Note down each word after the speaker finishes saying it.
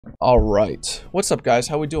All right, what's up, guys?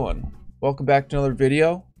 How we doing? Welcome back to another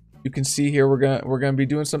video. You can see here we're gonna be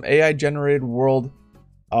doing some AI generated world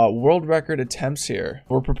record attempts here.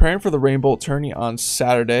 We're preparing for the Rainbow tourney on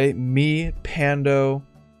Saturday. Me, Pando,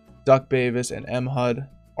 Duck Bavis, and MHUD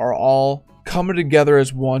are all coming together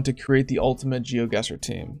as one to create the ultimate GeoGuessr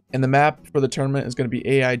team. And the map for the tournament is going to be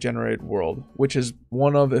AI generated world, which is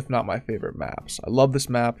one of, if not my favorite maps. I love this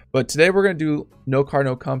map. But today we're going to do no car,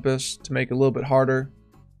 no compass to make it a little bit harder.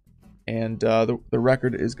 And the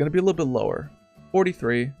record is going to be a little bit lower.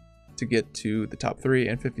 43 to get to the top 3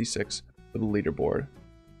 and 56 for the leaderboard.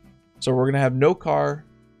 So we're going to have no car,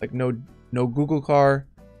 like no Google car,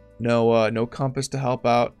 no compass to help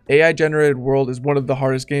out. AI generated world is one of the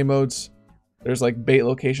hardest game modes. There's like bait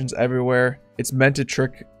locations everywhere. It's meant to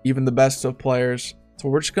trick even the best of players. So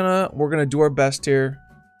we're gonna do our best here.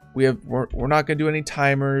 We're not gonna do any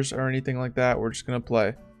timers or anything like that. We're just gonna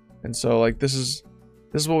play. And so like this is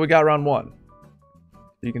what we got round 1.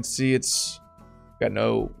 You can see it's got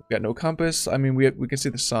no compass. I mean we can see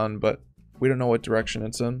the sun, but we don't know what direction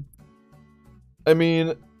it's in. I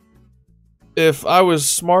mean, if I was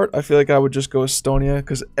smart, I feel like I would just go Estonia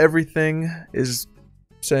because everything is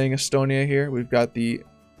saying Estonia here. We've got the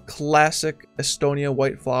classic Estonia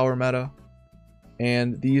white flower meta,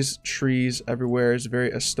 and these trees everywhere is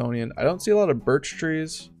very Estonian. I don't see a lot of birch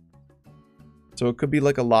trees, so it could be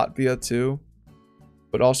like a Latvia too,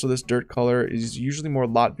 but also this dirt color is usually more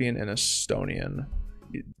Latvian and Estonian.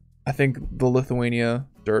 I think the Lithuania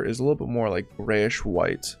dirt is a little bit more like grayish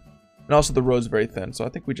white, and also the road's very thin, so I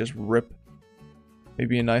think we just rip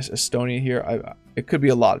maybe a nice Estonia here. It could be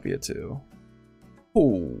a Latvia too.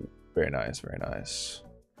 Ooh, very nice, very nice.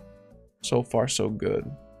 So far, so good.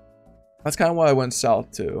 That's kind of why I went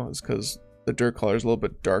south too, is because the dirt color is a little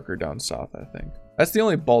bit darker down south, I think. That's the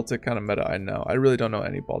only Baltic kind of meta I know. I really don't know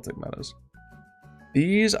any Baltic metas.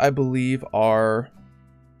 These, I believe, are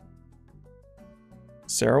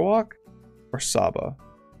Sarawak or Saba.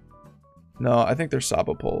 No, I think they're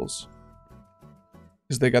Saba poles,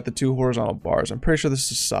 because they got the 2 horizontal bars. I'm pretty sure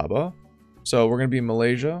this is Saba. So we're going to be in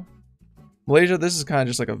Malaysia. Malaysia, this is kind of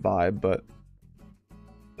just like a vibe, but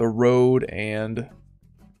the road and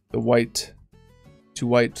the 2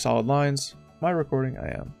 white solid lines. Am I recording?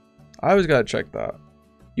 I am. I always gotta check that.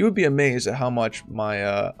 You would be amazed at how much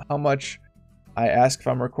I ask if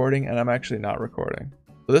I'm recording and I'm actually not recording.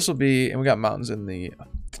 So this will be, and we got mountains in the,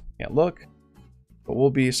 can't look, but we'll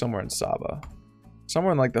be somewhere in Sabah.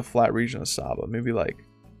 Somewhere in like the flat region of Sabah. Maybe like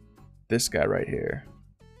this guy right here.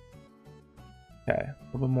 Okay, a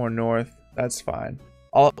little bit more north. That's fine.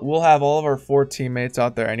 We'll have all of our 4 teammates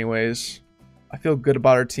out there anyways. I feel good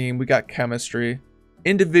about our team. We got chemistry.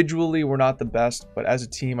 Individually, we're not the best, but as a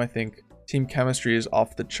team, I think team chemistry is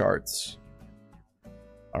off the charts.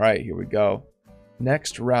 All right, here we go.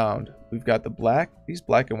 Next round, we've got the black. These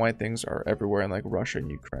black and white things are everywhere in like Russia and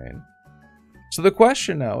Ukraine. So the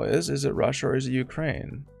question now is it Russia or is it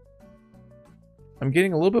Ukraine? I'm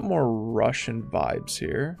getting a little bit more Russian vibes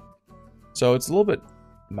here. So it's a little bit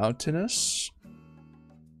mountainous.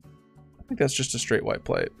 I think that's just a straight white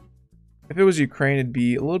plate. If it was Ukraine, it'd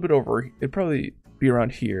be a little bit over, it'd probably be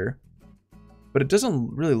around here, but it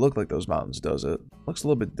doesn't really look like those mountains, does it? Looks a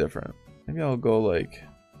little bit different. Maybe I'll go like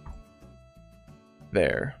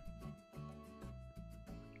there.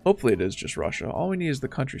 Hopefully it is just Russia. All we need is the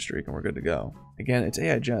country streak and we're good to go. Again, it's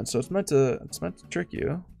AI gen, so it's meant to trick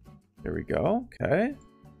you. There we go. Okay,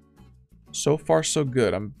 so far so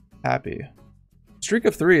good. I'm happy. Streak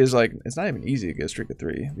of 3 is like, it's not even easy to get a streak of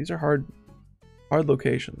 3. These are hard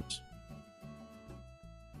locations.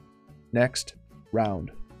 Next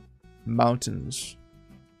round, mountains.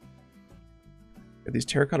 Got these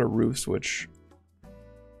terracotta roofs, which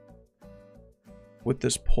with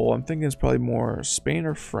this pole, I'm thinking it's probably more Spain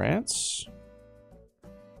or France.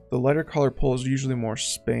 The lighter color pole is usually more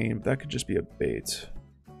Spain, but that could just be a bait.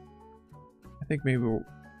 I think maybe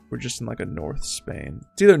we're just in like a North Spain.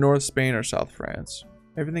 It's either North Spain or South France.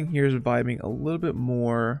 Everything here is vibing a little bit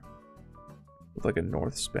more with like a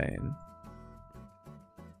North Spain.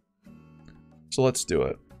 So let's do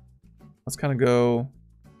it. Let's kind of go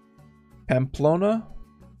Pamplona.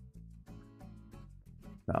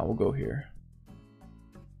 Nah, we'll go here.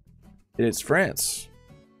 It is France.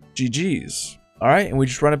 GG's. All right, and we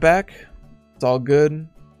just run it back. It's all good.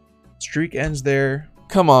 Streak ends there.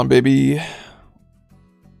 Come on, baby.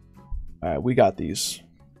 All right, we got these.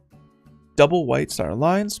 Double white center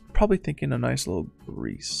lines. Probably thinking a nice little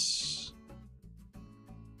Greece.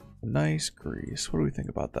 Nice Greece. What do we think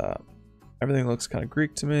about that? Everything looks kind of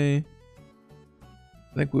Greek to me.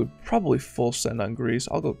 I think we would probably full send on Greece.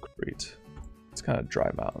 I'll go Crete. It's kind of dry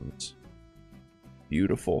mountains.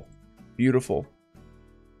 Beautiful. Beautiful.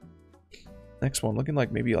 Next one, looking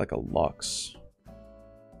like maybe like a Lux.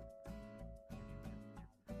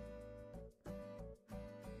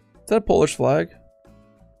 Is that a Polish flag?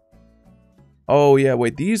 Oh, yeah,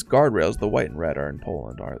 wait. These guardrails, the white and red, are in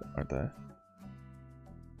Poland, aren't they?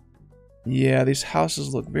 Yeah, these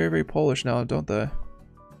houses look very, very Polish now, don't they?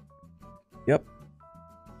 Yep.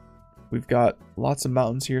 We've got lots of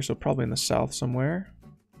mountains here, so probably in the south somewhere.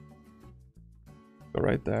 Go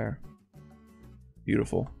right there.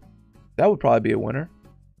 Beautiful. That would probably be a winner.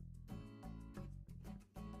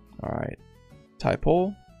 Alright. Thai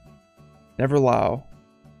pole. Never Lao.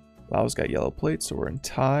 Lao's got yellow plates, so we're in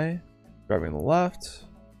Thai. Driving on the left.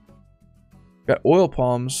 Got oil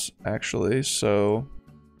palms, actually, so...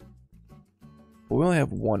 But we only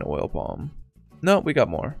have one oil palm. No, we got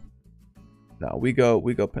more. No, we go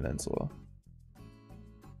peninsula.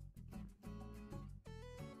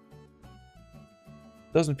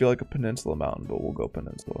 Doesn't feel like a peninsula mountain, but we'll go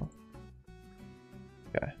peninsula.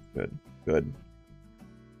 Okay, good, good.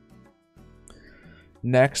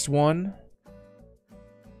 Next one.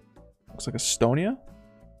 Looks like Estonia.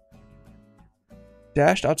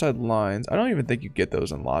 Dashed outside lines. I don't even think you get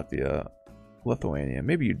those in Latvia. Lithuania.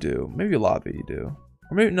 Maybe you do. Maybe Latvia you do.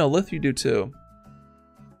 Or maybe, no, Lith you do too.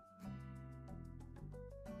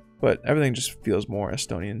 But everything just feels more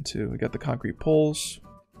Estonian too. We got the concrete poles.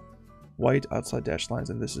 White outside dashed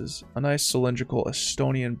lines. And this is a nice cylindrical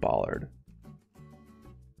Estonian bollard.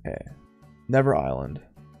 Okay. Never Island.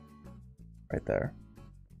 Right there.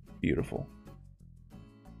 Beautiful.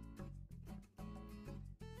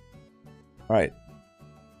 Alright.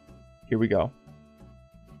 Here we go.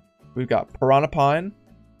 We've got piranha pine.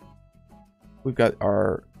 We've got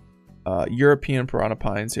our European piranha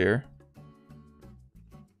pines here.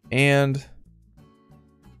 And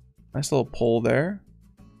nice little pole there.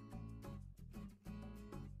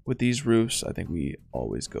 With these roofs, I think we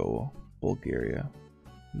always go Bulgaria.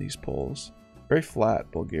 These poles. Very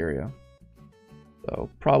flat, Bulgaria. So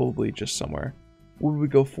probably just somewhere. Would we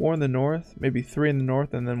go 4 in the north? Maybe 3 in the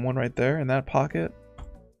north and then 1 right there in that pocket?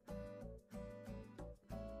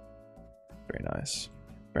 Very nice.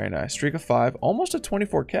 Very nice. Streak of 5. Almost at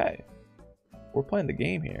 24k. We're playing the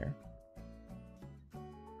game here.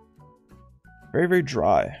 Very, very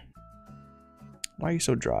dry. Why are you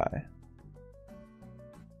so dry?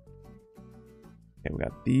 Okay, we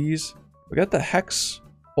got these. We got the hex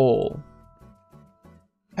pole.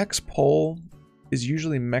 Hex pole is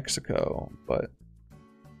usually Mexico, but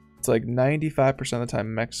it's like 95% of the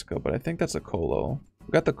time Mexico, but I think that's a colo.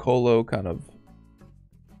 We got the colo kind of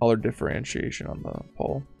color differentiation on the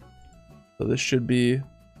pole. So this should be...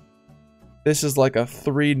 This is like a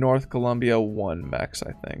 3 North Colombia, 1 Mex,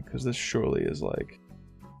 I think. Because this surely is like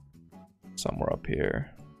somewhere up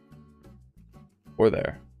here. Or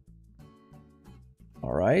there.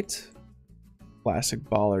 Alright. Classic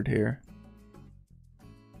bollard here.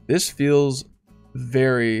 This feels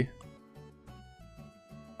very...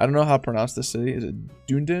 I don't know how to pronounce this city. Is it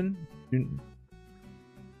Dunedin?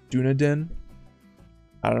 Dunedin?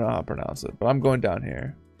 I don't know how to pronounce it, but I'm going down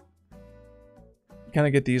here. You kind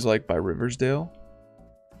of get these like by Riversdale.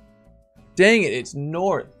 Dang it, it's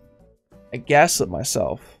north. I gaslit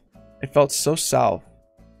myself. It felt so south.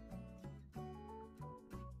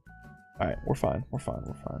 Alright, we're fine. We're fine.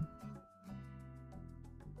 We're fine.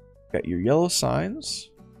 Got your yellow signs.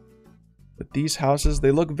 With these houses,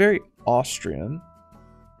 they look very Austrian.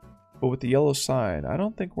 But with the yellow sign, I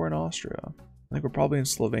don't think we're in Austria. I think we're probably in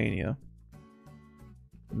Slovenia.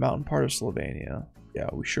 The mountain part of Slovenia. Yeah,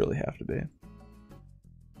 we surely have to be.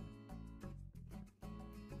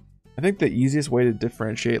 I think the easiest way to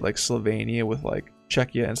differentiate like Slovenia with like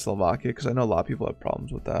Czechia and Slovakia, because I know a lot of people have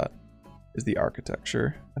problems with that, is the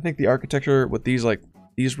architecture. I think the architecture with these like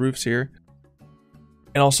these roofs here,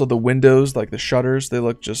 and also the windows, like the shutters, they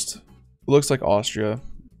look just, it looks like Austria.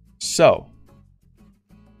 So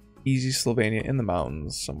easy Slovenia in the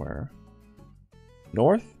mountains somewhere.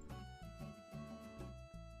 North?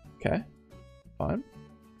 Okay. Fine.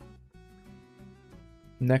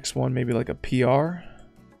 Next one, maybe like a PR.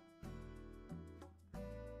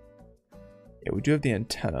 Yeah, we do have the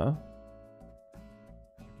antenna.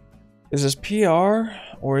 Is this PR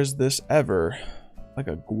or is this ever? Like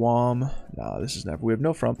a Guam? Nah, this is never. We have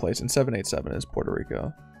no front plates, and 787 is Puerto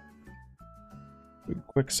Rico. We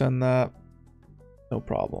quick send that. No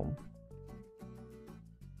problem.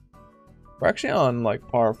 We're actually on like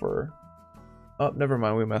par for... Oh, never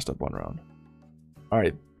mind. We messed up one round.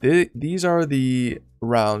 Alright. These are the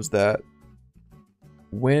rounds that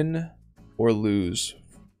win or lose.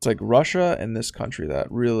 It's like Russia and this country that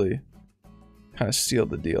really kind of sealed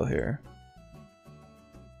the deal here.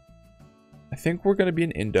 I think we're going to be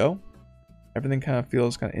in Indo. Everything kind of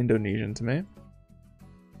feels kind of Indonesian to me.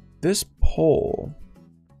 This pole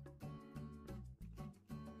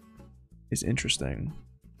is interesting.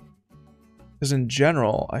 Because in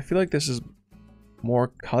general, I feel like this is more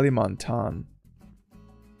Kalimantan.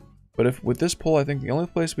 But if with this pole, I think the only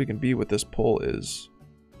place we can be with this pole is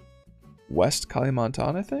West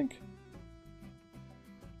Kalimantan, I think?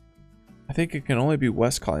 I think it can only be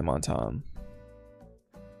West Kalimantan.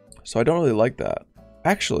 So I don't really like that.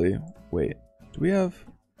 Actually, wait. Do we have...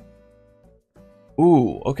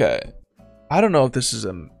 Ooh, okay. I don't know if this is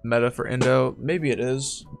a meta for Indo. Maybe it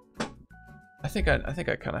is. I think I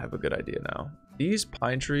kind of have a good idea now. These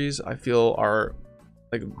pine trees, I feel, are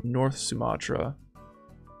like North Sumatra.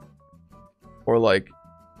 Or like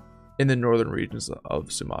in the northern regions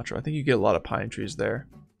of Sumatra. I think you get a lot of pine trees there.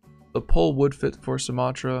 The pole would fit for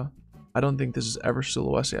Sumatra. I don't think this is ever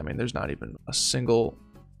Sulawesi. I mean, there's not even a single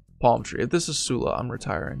palm tree. If this is Sula, I'm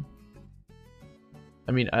retiring.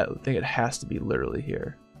 I mean, I think it has to be literally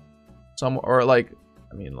here. Or like,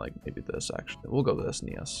 I mean, like maybe this actually. We'll go with this,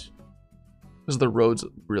 Nias. Because the road's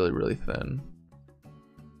really, really thin.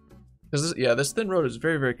 Because this thin road is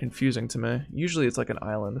very, very confusing to me. Usually it's like an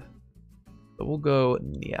island. But we'll go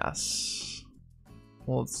Nias.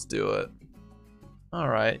 Well, let's do it.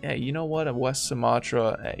 Alright, hey, you know what? West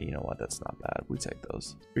Sumatra, hey, you know what? That's not bad. We take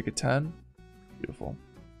those. 3 to 10. Beautiful.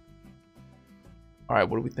 Alright,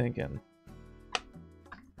 what are we thinking?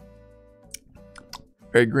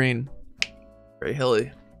 Very green. Very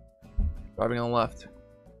hilly. Driving on the left.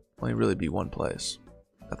 Only really be one place.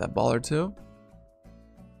 Got that baller too.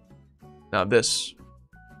 Now this.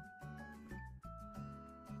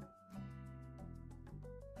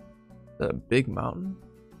 The big mountain?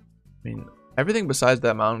 I mean, everything besides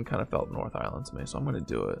that mountain kind of felt North Island to me, so I'm going to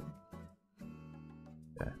do it.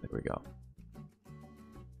 Okay, there we go.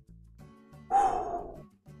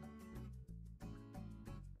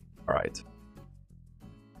 Alright.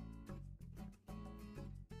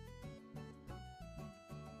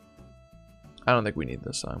 I don't think we need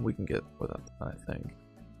this sign. We can get without that, I think.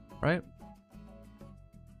 Right?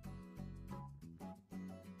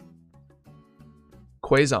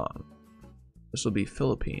 Quezon. This will be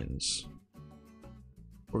Philippines.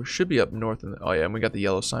 Or we should be up north. Oh yeah, and we got the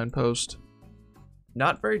yellow signpost.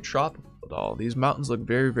 Not very tropical at all. These mountains look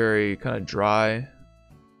very, very kind of dry.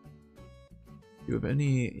 Do you have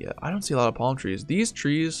any? Yeah, I don't see a lot of palm trees. These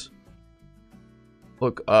trees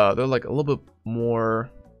look, they're like a little bit more,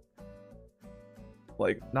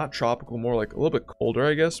 like not tropical, more like a little bit colder,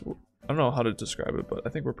 I guess. I don't know how to describe it, but I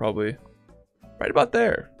think we're probably right about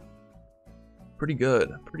there. Pretty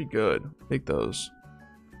good, pretty good. Take those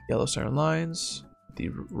yellow center lines, the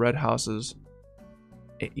red houses.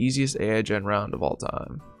 Easiest AI gen round of all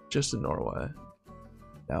time, just in Norway.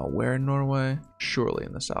 Now, where in Norway? Surely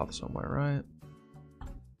in the south somewhere, right?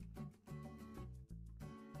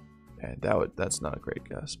 Okay, that's not a great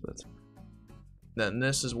guess, but then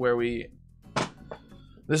this is where we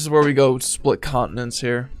go split continents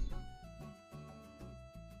here.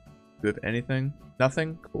 Do we have anything?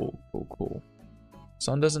 Nothing? Cool, cool, cool.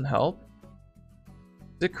 Sun doesn't help?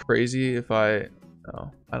 Is it crazy if I...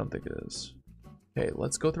 No, I don't think it is. Okay,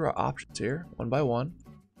 let's go through our options here, one by one.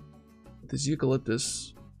 With this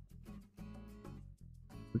eucalyptus,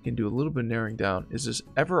 we can do a little bit of narrowing down. Is this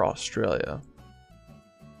ever Australia?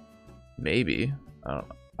 Maybe.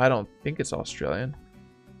 I don't think it's Australian.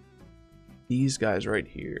 These guys right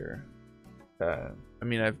here. I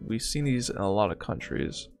mean, we've seen these in a lot of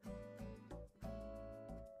countries.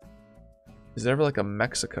 Is there ever like a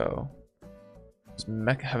Mexico?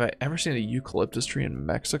 Have I ever seen a eucalyptus tree in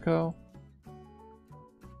Mexico?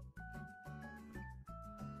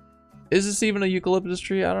 Is this even a eucalyptus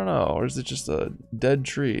tree? I don't know. Or is it just a dead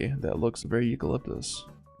tree that looks very eucalyptus?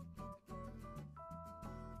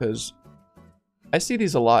 Because I see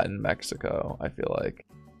these a lot in Mexico, I feel like.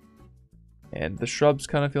 And the shrubs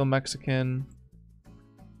kind of feel Mexican.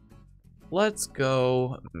 Let's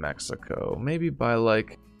go Mexico. Maybe by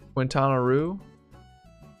like Quintana Roo.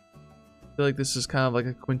 I feel like this is kind of like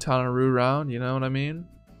a Quintana Roo round, you know what I mean?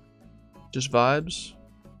 Just vibes.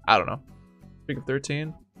 I don't know. Streak of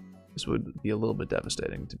 13. This would be a little bit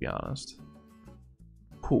devastating, to be honest.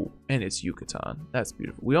 Cool. And it's Yucatan. That's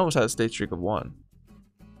beautiful. We almost had a state streak of 1.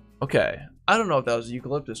 Okay. I don't know if that was a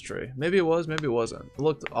eucalyptus tree. Maybe it was, maybe it wasn't. It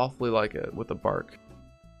looked awfully like it with the bark.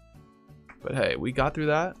 But hey, we got through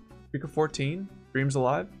that. Streak of 14. Dreams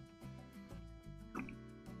alive.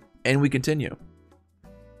 And we continue.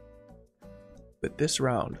 But this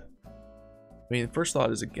round, I mean, the first thought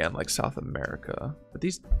is again like South America. But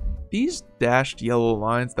these dashed yellow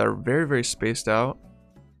lines that are very, very spaced out,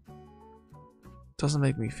 Doesn't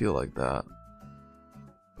make me feel like that.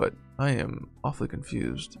 But I am awfully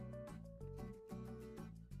confused.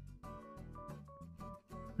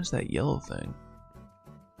 What is that yellow thing?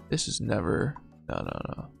 This is never...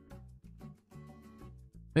 No.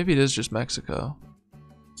 Maybe it is just Mexico.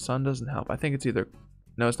 Sun doesn't help. I think it's either...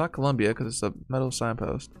 No, it's not Colombia because it's a metal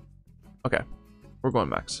signpost. Okay. We're going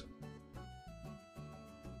Mex.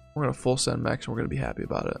 We're going to full send Mex and we're going to be happy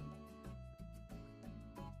about it.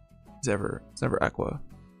 It's never Aqua.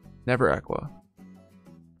 Never Aqua.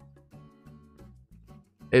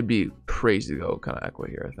 It'd be crazy to go kind of Aqua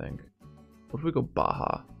here, I think. What if we go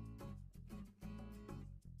Baja?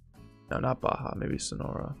 No, not Baja. Maybe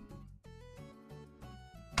Sonora.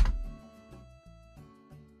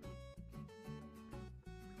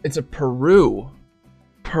 It's a Peru.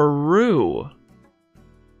 Peru.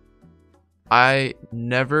 I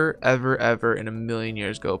never, ever in a million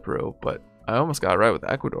years go Peru, but I almost got it right with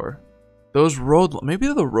Ecuador. Those maybe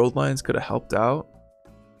the road lines could have helped out,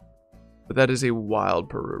 but that is a wild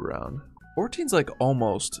Peru round. 14's like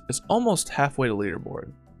it's almost halfway to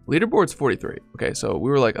leaderboard. Leaderboard's 43. Okay, so we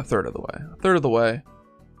were like a third of the way. A third of the way,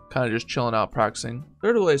 kind of just chilling out, practicing.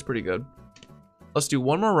 Third of the way is pretty good. Let's do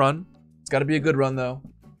one more run. It's got to be a good run though,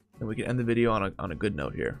 and we can end the video on a good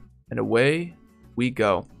note here. And away we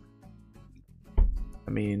go.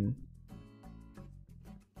 I mean,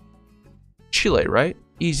 Chile, right?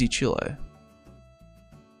 Easy Chile.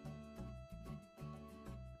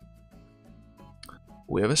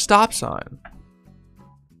 We have a stop sign.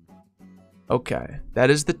 Okay,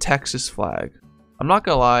 that is the Texas flag. I'm not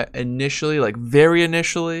gonna lie, initially, like very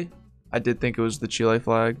initially, I did think it was the Chile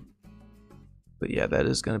flag. But yeah, that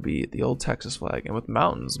is gonna be the old Texas flag. And with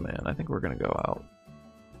mountains, man, I think we're gonna go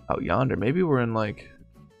out yonder. Maybe we're in like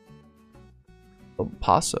El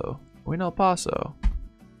Paso. Are we in El Paso?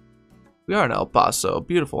 We are in El Paso.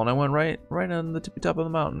 Beautiful. And I went right on the tippy top of the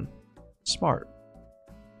mountain. Smart.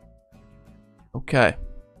 Okay.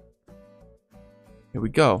 Here we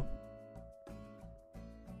go.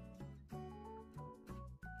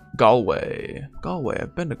 Galway. Galway.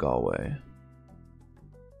 I've been to Galway.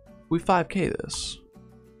 We 5K this.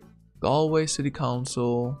 Galway City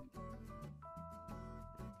Council.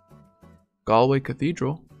 Galway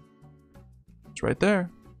Cathedral. It's right there.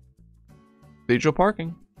 Cathedral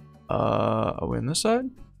parking. Are we on this side?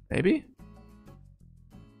 Maybe?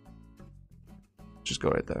 Just go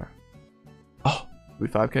right there. Oh, we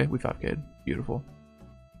 5K? We 5K'd. Beautiful.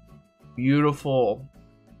 Beautiful.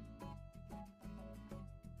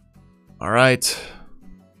 Alright.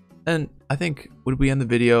 And I think, would we end the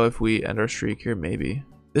video if we end our streak here? Maybe.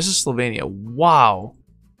 This is Slovenia. Wow.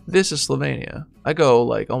 This is Slovenia. I go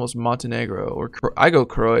like almost Montenegro, or I go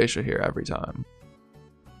Croatia here every time.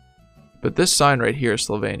 But this sign right here is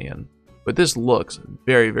Slovenian. But this looks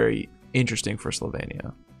very, very interesting for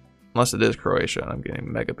Slovenia. Unless it is Croatia and I'm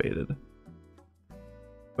getting mega baited.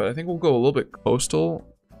 But I think we'll go a little bit coastal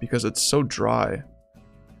because it's so dry.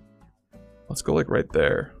 Let's go like right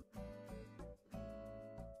there.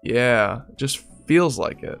 Yeah, it just feels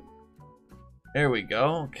like it. There we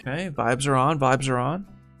go. Okay, vibes are on, vibes are on.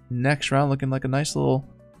 Next round looking like a nice little...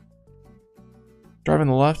 Driving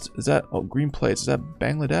the left, is that... Oh, green plates, is that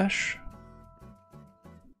Bangladesh?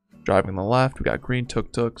 Driving the left, we got green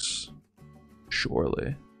tuk-tuks.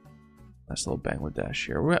 Surely. Nice little Bangladesh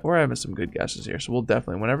here. We're having some good guesses here, so we'll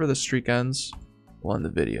definitely, whenever the streak ends, we'll end the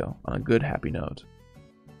video on a good, happy note.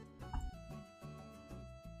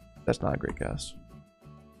 That's not a great guess.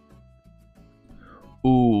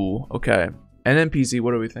 Ooh, okay. NMPZ,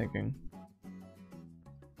 what are we thinking?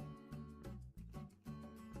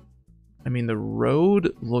 I mean, the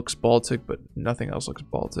road looks Baltic, but nothing else looks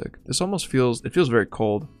Baltic. This almost feels, it feels very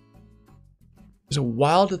cold. Is it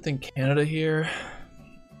wild to think Canada here?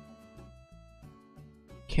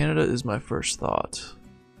 Canada is my first thought.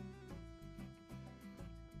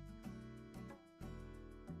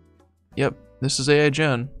 Yep, this is AI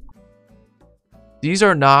Gen. These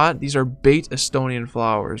are not, these are bait Estonian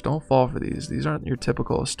flowers. Don't fall for these. These aren't your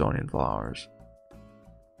typical Estonian flowers.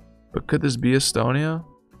 But could this be Estonia?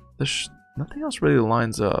 Nothing else really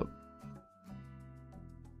lines up.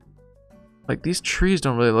 Like, these trees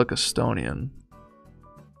don't really look Estonian.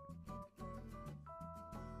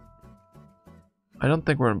 I don't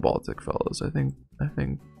think we're in Baltic, fellas. I think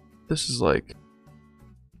this is like...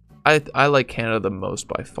 I like Canada the most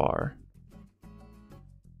by far.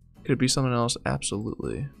 Could it be something else?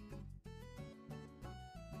 Absolutely.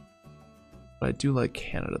 But I do like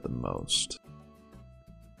Canada the most.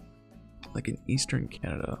 Like in Eastern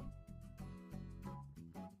Canada.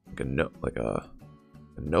 Like a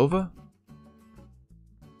Nova?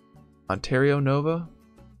 Ontario Nova?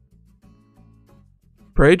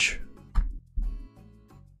 Prague?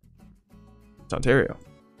 It's Ontario.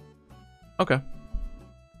 Okay.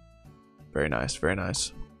 Very nice, very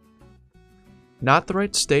nice. Not the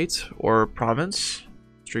right state or province.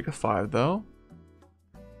 Streak of 5 though.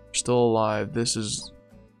 Still alive. This is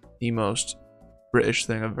the most British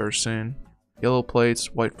thing I've ever seen. Yellow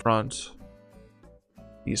plates, white front.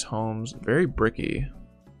 These homes, very bricky.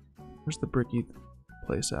 Where's the bricky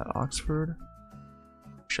place at? Oxford?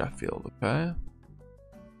 Sheffield, okay.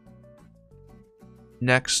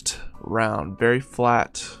 Next round, very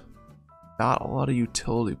flat. Not a lot of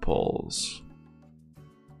utility poles.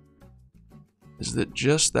 Is it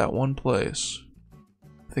just that one place?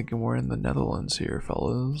 Thinking we're in the Netherlands here,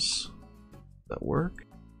 fellas. Does that work?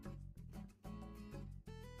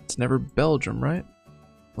 It's never Belgium, right?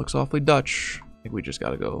 Looks awfully Dutch. I think we just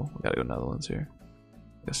gotta go. We gotta go Netherlands here.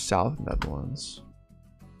 The South Netherlands.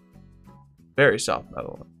 Very South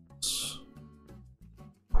Netherlands.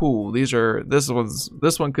 Ooh, these are. This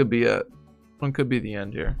one could be it. One could be the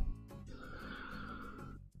end here.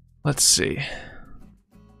 Let's see.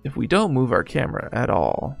 If we don't move our camera at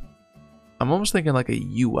all, I'm almost thinking like a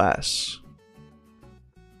US.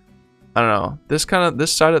 I don't know. This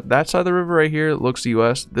side of that side of the river right here looks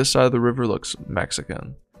US. This side of the river looks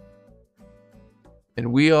Mexican.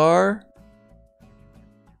 And we are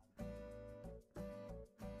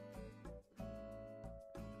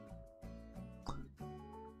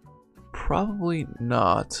probably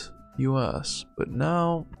not US, but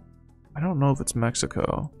now I don't know if it's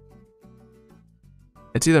Mexico.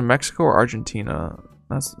 It's either Mexico or Argentina.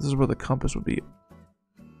 This is where the compass would be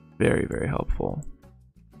very, very helpful.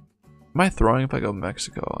 Am I throwing if I go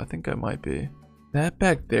Mexico? I think I might be. That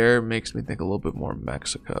back there makes me think a little bit more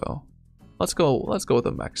Mexico. Let's go with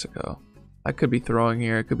a Mexico. I could be throwing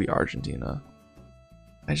here, it could be Argentina.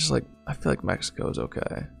 I feel like Mexico is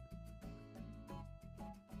okay.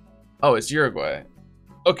 Oh, it's Uruguay.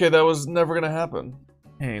 Okay, that was never gonna happen.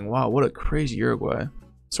 Dang, wow, what a crazy Uruguay.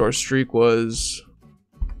 So our streak was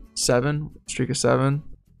 7, streak of 7.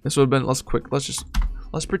 This would have been,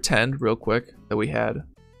 let's pretend real quick that we had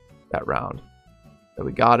that round, that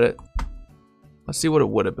we got it. Let's see what it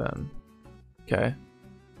would have been. Okay,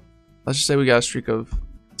 let's just say we got a streak of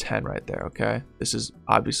 10 right there. Okay, this is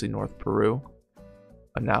obviously North Peru,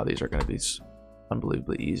 and now these are going to be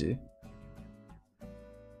unbelievably easy.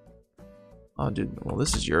 Oh dude, well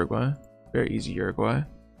this is Uruguay, very easy Uruguay,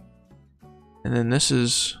 and then this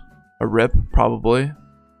is a rip probably,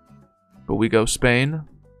 but we go Spain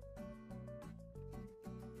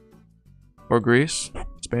or Greece.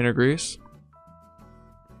 Spain or Greece?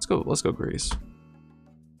 Let's go Greece.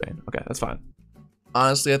 Spain. Okay, that's fine.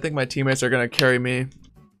 Honestly, I think my teammates are gonna carry me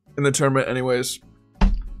in the tournament anyways.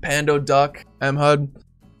 Pando, Duck, MHUD.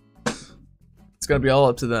 It's gonna be all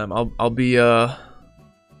up to them. I'll be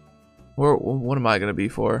what am I gonna be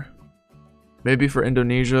for? Maybe for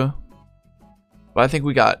Indonesia. But I think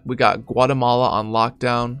we got Guatemala on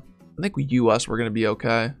lockdown. I think US we're gonna be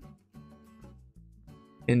okay.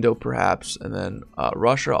 Indo perhaps, and then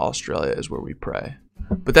Russia, Australia is where we pray.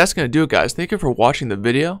 But that's gonna do it, guys. Thank you for watching the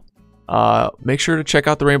video. Make sure to check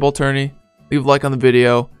out the Rainbow Tourney, leave a like on the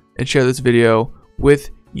video, and share this video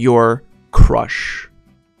with your crush,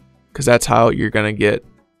 because that's how you're gonna get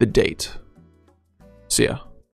the date. See ya.